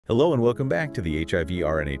Hello and welcome back to the HIV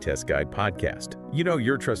RNA Test Guide podcast. You know,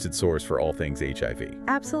 your trusted source for all things HIV.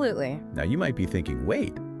 Absolutely. Now, you might be thinking,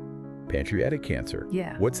 wait, pancreatic cancer?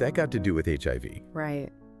 Yeah. What's that got to do with HIV? Right.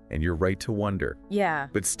 And you're right to wonder. Yeah.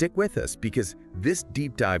 But stick with us because this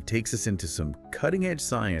deep dive takes us into some cutting-edge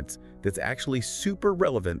science that's actually super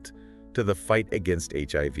relevant to the fight against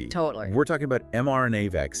HIV. Totally. We're talking about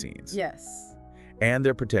mRNA vaccines. Yes. And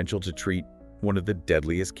their potential to treat one of the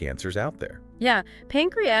deadliest cancers out there. Yeah.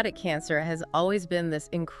 Pancreatic cancer has always been this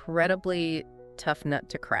incredibly tough nut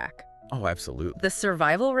to crack. Oh, absolutely. The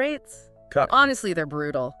survival rates, Cut. honestly, they're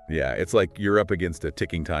brutal. Yeah, it's like you're up against a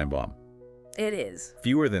ticking time bomb. It is.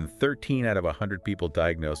 Fewer than 13 out of 100 people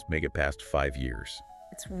diagnosed make it past 5 years.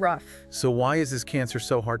 It's rough. So why is this cancer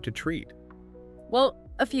so hard to treat? Well,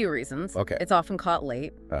 a few reasons. Okay. It's often caught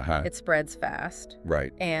late. Uh-huh. It spreads fast.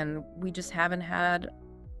 Right. And we just haven't had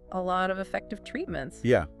a lot of effective treatments.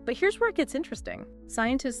 Yeah. But here's where it gets interesting.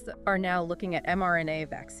 Scientists are now looking at mRNA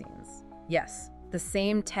vaccines. Yes, the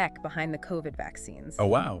same tech behind the COVID vaccines. Oh,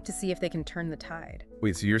 wow. To see if they can turn the tide.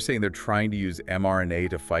 Wait, so you're saying they're trying to use mRNA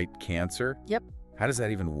to fight cancer? Yep. How does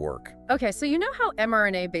that even work? Okay, so you know how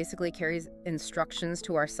mRNA basically carries instructions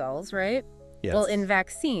to our cells, right? Yes. Well, in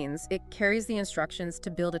vaccines, it carries the instructions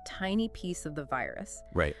to build a tiny piece of the virus,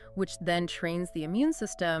 Right. which then trains the immune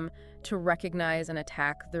system to recognize and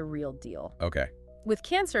attack the real deal. Okay. With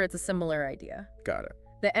cancer, it's a similar idea. Got it.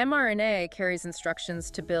 The mRNA carries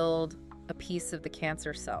instructions to build a piece of the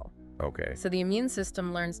cancer cell. Okay. So the immune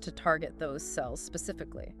system learns to target those cells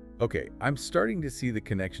specifically. Okay, I'm starting to see the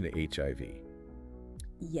connection to HIV.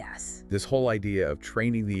 Yes. This whole idea of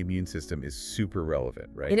training the immune system is super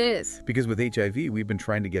relevant, right? It is. Because with HIV, we've been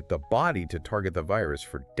trying to get the body to target the virus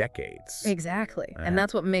for decades. Exactly. And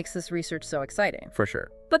that's what makes this research so exciting. For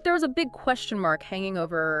sure. But there was a big question mark hanging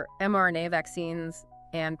over mRNA vaccines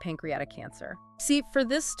and pancreatic cancer. See, for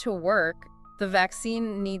this to work, the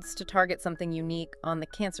vaccine needs to target something unique on the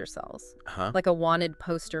cancer cells, Huh? like a wanted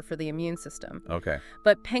poster for the immune system. Okay.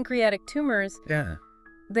 But pancreatic tumors, Yeah.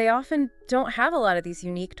 they often don't have a lot of these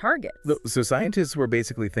unique targets. So scientists were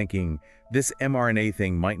basically thinking this mRNA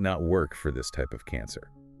thing might not work for this type of cancer.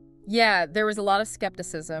 Yeah, there was a lot of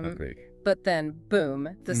skepticism, Okay. but then, boom,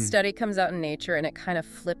 the study comes out in Nature and it kind of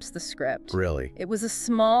flips the script. Really? It was a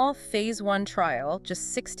small phase 1 trial,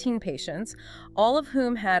 just 16 patients, all of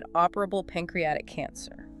whom had operable pancreatic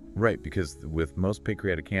cancer. Right, because with most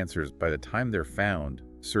pancreatic cancers, by the time they're found,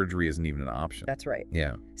 surgery isn't even an option. That's right.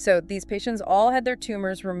 Yeah. So these patients all had their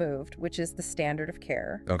tumors removed, which is the standard of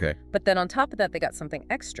care. Okay. But then on top of that, they got something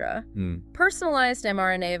extra. Personalized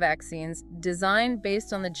mRNA vaccines designed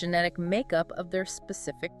based on the genetic makeup of their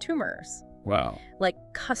specific tumors. Wow. Like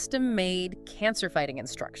custom-made cancer-fighting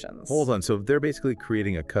instructions. Hold on. So they're basically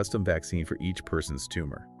creating a custom vaccine for each person's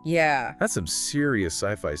tumor. Yeah. That's some serious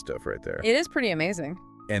sci-fi stuff right there. It is pretty amazing.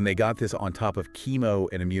 And they got this on top of chemo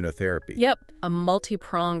and immunotherapy. Yep, a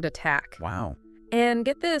multi-pronged attack. Wow. And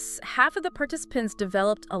get this, half of the participants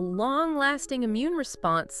developed a long-lasting immune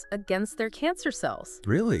response against their cancer cells.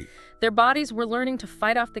 Really? Their bodies were learning to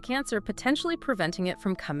fight off the cancer, potentially preventing it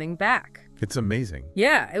from coming back. It's amazing.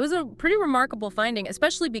 Yeah, it was a pretty remarkable finding,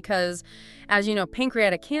 especially because, as you know,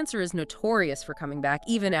 pancreatic cancer is notorious for coming back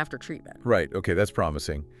even after treatment. Right. Okay, that's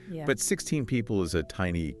promising. Yeah. But 16 people is a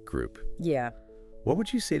tiny group. Yeah. What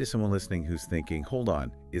would you say to someone listening who's thinking, hold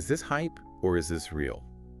on, is this hype or is this real?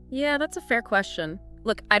 Yeah, that's a fair question.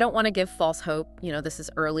 Look, I don't want to give false hope. You know, this is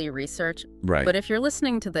early research. Right. But if you're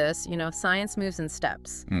listening to this, you know, science moves in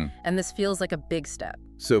steps. And this feels like a big step.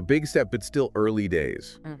 So big step, but still early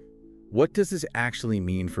days. Mm. What does this actually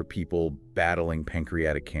mean for people battling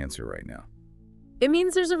pancreatic cancer right now? It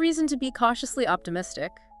means there's a reason to be cautiously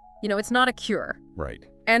optimistic. You know, it's not a cure. Right.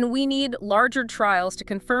 And we need larger trials to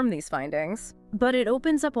confirm these findings. But it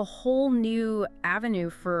opens up a whole new avenue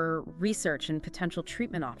for research and potential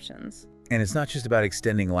treatment options. And it's not just about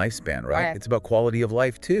extending lifespan, right? Right. It's about quality of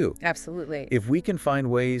life, too. Absolutely. If we can find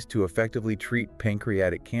ways to effectively treat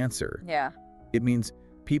pancreatic cancer, Yeah. it means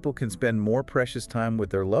people can spend more precious time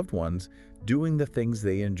with their loved ones doing the things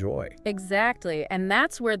they enjoy. Exactly. And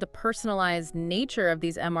that's where the personalized nature of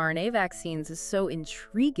these mRNA vaccines is so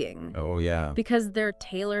intriguing. Oh, yeah. Because they're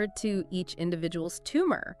tailored to each individual's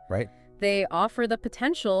tumor. Right? They offer the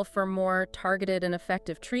potential for more targeted and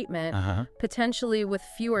effective treatment, potentially with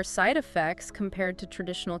fewer side effects compared to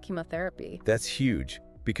traditional chemotherapy. That's huge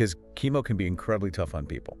because chemo can be incredibly tough on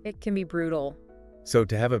people. It can be brutal. So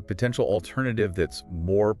to have a potential alternative that's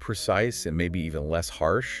more precise and maybe even less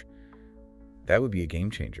harsh, that would be a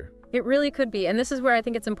game changer. It really could be. And this is where I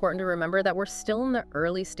think it's important to remember that we're still in the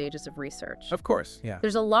early stages of research. Of course, yeah.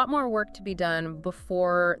 There's a lot more work to be done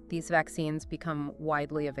before these vaccines become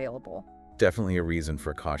widely available. Definitely a reason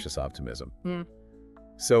for cautious optimism. Mm.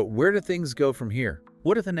 So where do things go from here?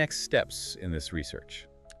 What are the next steps in this research?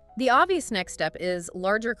 The obvious next step is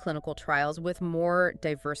larger clinical trials with more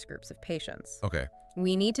diverse groups of patients. Okay.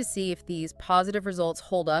 We need to see if these positive results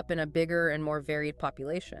hold up in a bigger and more varied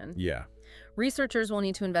population. Yeah. Researchers will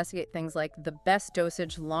need to investigate things like the best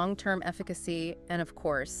dosage, long-term efficacy, and of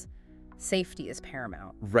course, safety is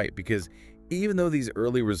paramount. Right, because even though these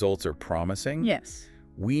early results are promising, Yes.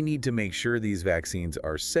 we need to make sure these vaccines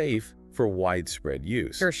are safe for widespread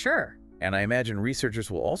use. For sure. And I imagine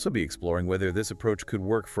researchers will also be exploring whether this approach could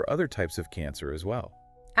work for other types of cancer as well.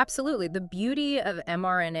 Absolutely. The beauty of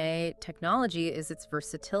mRNA technology is its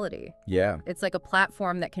versatility. Yeah, It's like a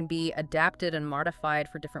platform that can be adapted and modified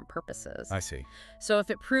for different purposes. I see. So if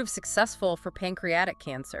it proves successful for pancreatic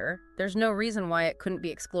cancer, there's no reason why it couldn't be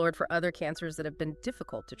explored for other cancers that have been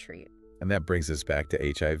difficult to treat. And that brings us back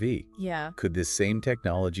to HIV. Yeah. Could this same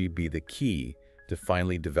technology be the key to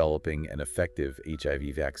finally developing an effective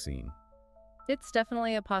HIV vaccine? It's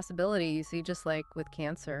definitely a possibility, you see, just like with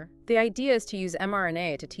cancer. The idea is to use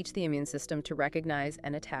mRNA to teach the immune system to recognize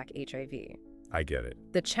and attack HIV. I get it.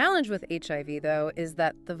 The challenge with HIV, though, is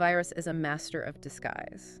that the virus is a master of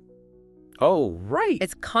disguise. Oh, right.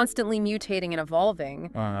 It's constantly mutating and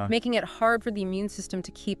evolving, making it hard for the immune system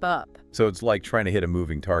to keep up. So it's like trying to hit a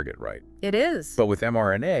moving target, right? It is. But with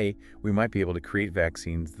mRNA, we might be able to create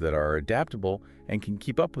vaccines that are adaptable and can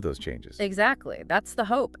keep up with those changes. Exactly. That's the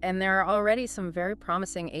hope. And there are already some very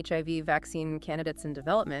promising HIV vaccine candidates in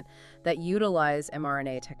development that utilize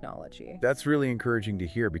mRNA technology. That's really encouraging to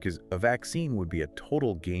hear because a vaccine would be a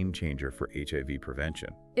total game changer for HIV prevention.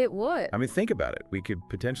 It would. I mean, think about it. We could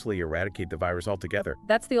potentially eradicate the virus altogether.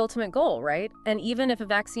 That's the ultimate goal, right? And even if a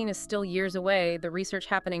vaccine is still years away, the research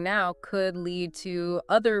happening now could lead to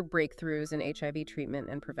other breakthroughs in HIV treatment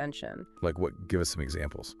and prevention. Like what? Give us some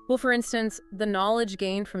examples. Well, for instance, the knowledge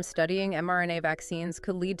gained from studying mRNA vaccines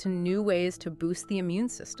could lead to new ways to boost the immune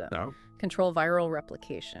system, Oh. control viral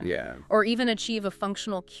replication, Yeah. or even achieve a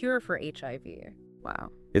functional cure for HIV. Wow.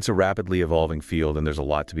 It's a rapidly evolving field, and there's a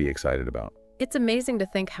lot to be excited about. It's amazing to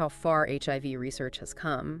think how far HIV research has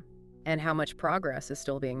come and how much progress is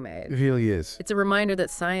still being made. It really is. It's a reminder that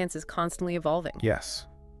science is constantly evolving, Yes.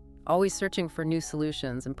 always searching for new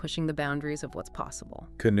solutions and pushing the boundaries of what's possible.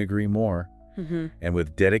 Couldn't agree more. And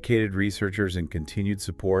with dedicated researchers and continued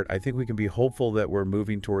support, I think we can be hopeful that we're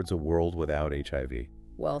moving towards a world without HIV.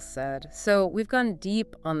 Well said. So we've gone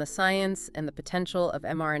deep on the science and the potential of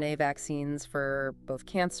mRNA vaccines for both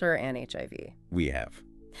cancer and HIV. We have.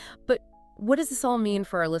 But what does this all mean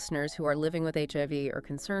for our listeners who are living with HIV or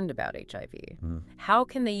concerned about HIV? How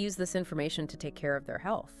can they use this information to take care of their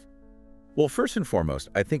health? Well, first and foremost,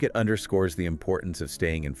 I think it underscores the importance of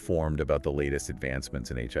staying informed about the latest advancements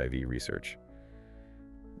in HIV research.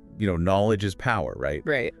 You know, knowledge is power, right?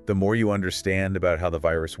 Right. The more you understand about how the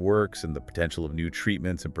virus works and the potential of new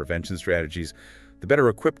treatments and prevention strategies, the better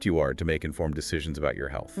equipped you are to make informed decisions about your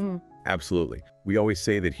health. Absolutely. We always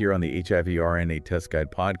say that here on the HIV RNA Test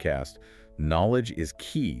Guide podcast, knowledge is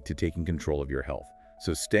key to taking control of your health.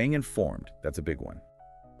 So staying informed, that's a big one.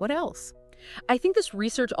 What else? I think this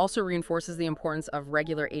research also reinforces the importance of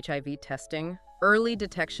regular HIV testing. Early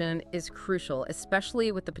detection is crucial,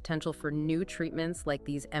 especially with the potential for new treatments like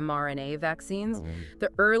these mRNA vaccines. The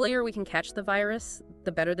earlier we can catch the virus,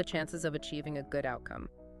 the better the chances of achieving a good outcome.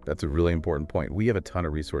 That's a really important point. We have a ton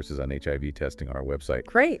of resources on HIV testing on our website.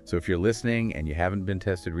 Great. So if you're listening and you haven't been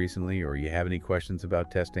tested recently or you have any questions about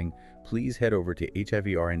testing, please head over to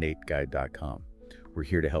hivrnateguide.com. We're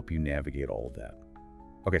here to help you navigate all of that.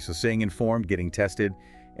 Okay, so staying informed, getting tested,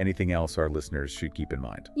 anything else our listeners should keep in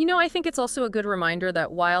mind? You know, I think it's also a good reminder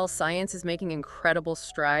that while science is making incredible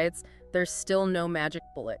strides, there's still no magic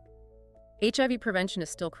bullet. HIV prevention is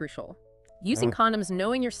still crucial. Using condoms,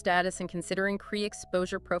 knowing your status, and considering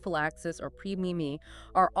pre-exposure prophylaxis or pre-MIMI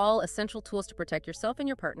are all essential tools to protect yourself and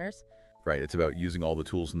your partners. Right, it's about using all the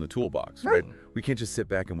tools in the toolbox, right? We can't just sit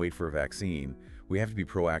back and wait for a vaccine. We have to be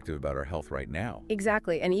proactive about our health right now.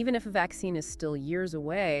 Exactly, and even if a vaccine is still years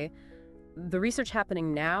away, the research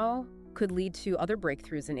happening now could lead to other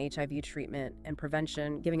breakthroughs in HIV treatment and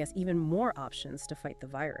prevention, giving us even more options to fight the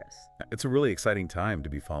virus. It's a really exciting time to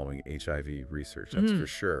be following HIV research, that's for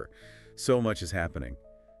sure. So much is happening,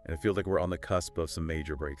 and it feels like we're on the cusp of some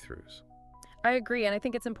major breakthroughs. I agree, and I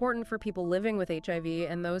think it's important for people living with HIV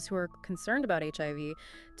and those who are concerned about HIV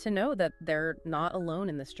to know that they're not alone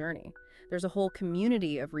in this journey. There's a whole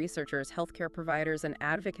community of researchers, healthcare providers, and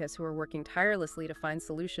advocates who are working tirelessly to find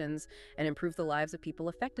solutions and improve the lives of people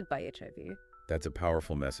affected by HIV. That's a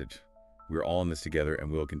powerful message. We're all in this together, and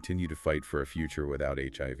we'll continue to fight for a future without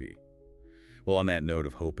HIV. Well, on that note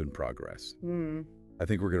of hope and progress, I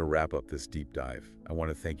think we're going to wrap up this deep dive. I want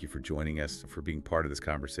to thank you for joining us, for being part of this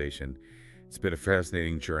conversation. It's been a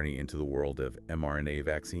fascinating journey into the world of mRNA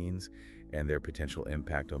vaccines and their potential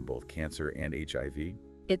impact on both cancer and HIV.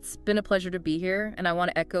 It's been a pleasure to be here, and I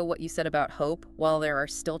want to echo what you said about hope. While there are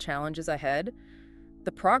still challenges ahead,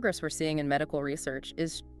 the progress we're seeing in medical research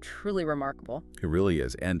is truly remarkable. It really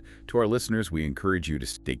is. And to our listeners, we encourage you to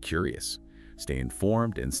stay curious, stay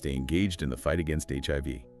informed, and stay engaged in the fight against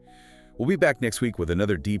HIV. We'll be back next week with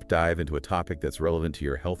another deep dive into a topic that's relevant to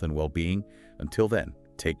your health and well-being. Until then,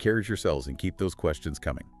 take care of yourselves and keep those questions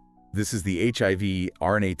coming. This is the HIV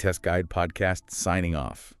RNA Test Guide podcast signing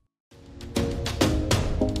off.